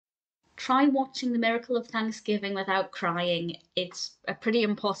try watching The Miracle of Thanksgiving without crying. It's a pretty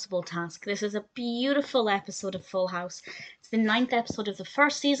impossible task. This is a beautiful episode of Full House. It's the 9th episode of the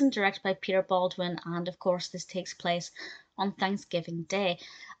first season, directed by Peter Baldwin, and of course this takes place on Thanksgiving Day.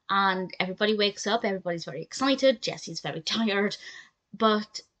 And everybody wakes up, everybody's very excited, Jesse's very tired,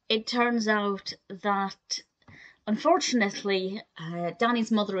 but it turns out that unfortunately,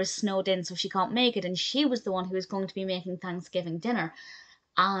 Danny's mother is snowed in, so she can't make it, and she was the one who was going to be making Thanksgiving dinner.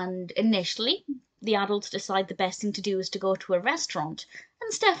 And initially, the adults decide the best thing to do is to go to a restaurant,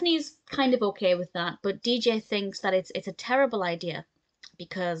 and Stephanie's kind of okay with that, but DJ thinks that it's a terrible idea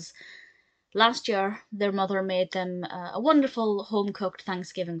because last year their mother made them a wonderful home-cooked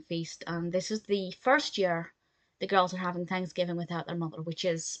Thanksgiving feast, and this is the first year the girls are having Thanksgiving without their mother, which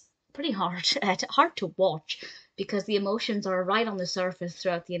is pretty hard to watch because the emotions are right on the surface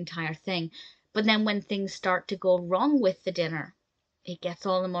throughout the entire thing. But then when things start to go wrong with the dinner, it gets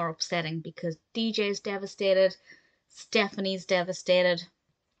all the more upsetting because DJ's devastated, Stephanie's devastated.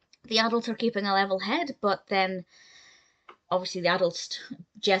 The adults are keeping a level head, but then obviously the adults,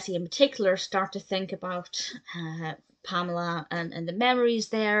 Jesse in particular, start to think about Pamela and the memories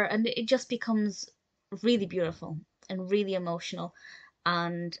there, and it just becomes really beautiful and really emotional.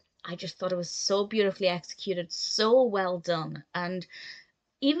 And I just thought it was so beautifully executed, so well done. And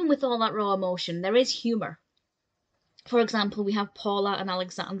even with all that raw emotion, there is humour. For example, we have Paula and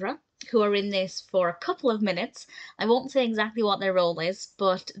Alexandra, who are in this for a couple of minutes. I won't say exactly what their role is,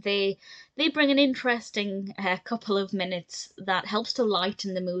 but they bring an interesting couple of minutes that helps to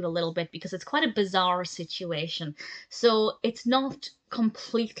lighten the mood a little bit because it's quite a bizarre situation. So it's not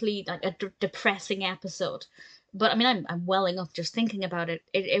completely like a depressing episode. But I mean, I'm welling up just thinking about it.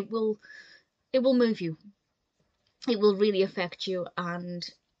 It will move you. It will really affect you, and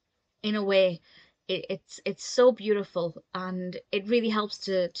in a way, it's so beautiful, and it really helps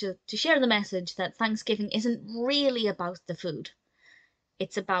to share the message that Thanksgiving isn't really about the food.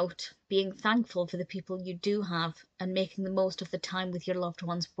 It's about being thankful for the people you do have and making the most of the time with your loved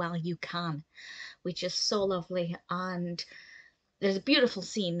ones while you can, which is so lovely. And there's a beautiful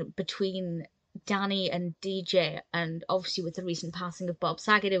scene between Danny and DJ, and obviously with the recent passing of Bob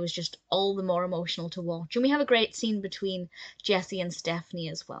Saget, it was just all the more emotional to watch. And we have a great scene between Jesse and Stephanie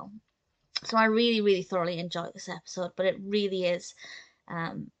as well. So I really, really thoroughly enjoyed this episode, but it really is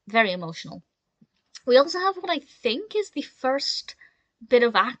very emotional. We also have what I think is the first bit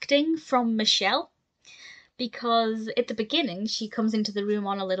of acting from Michelle, because at the beginning she comes into the room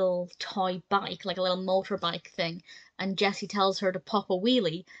on a little toy bike, like a little motorbike thing, and Jessie tells her to pop a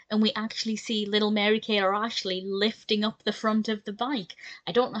wheelie, and we actually see little Mary-Kate or Ashley lifting up the front of the bike.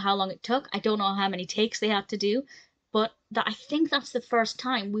 I don't know how long it took, I don't know how many takes they had to do, but I think that's the first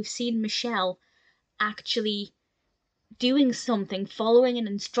time we've seen Michelle actually doing something, following an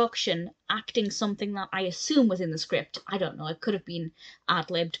instruction, acting something that I assume was in the script. I don't know, it could have been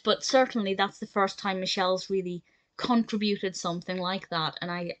ad-libbed, but certainly that's the first time Michelle's really contributed something like that,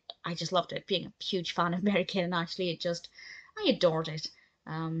 and I just loved it. Being a huge fan of Mary-Kate and Ashley, I adored it.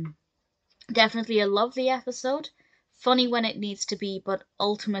 Definitely a lovely episode, funny when it needs to be, but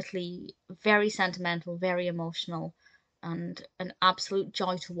ultimately very sentimental, very emotional, and an absolute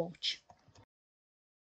joy to watch.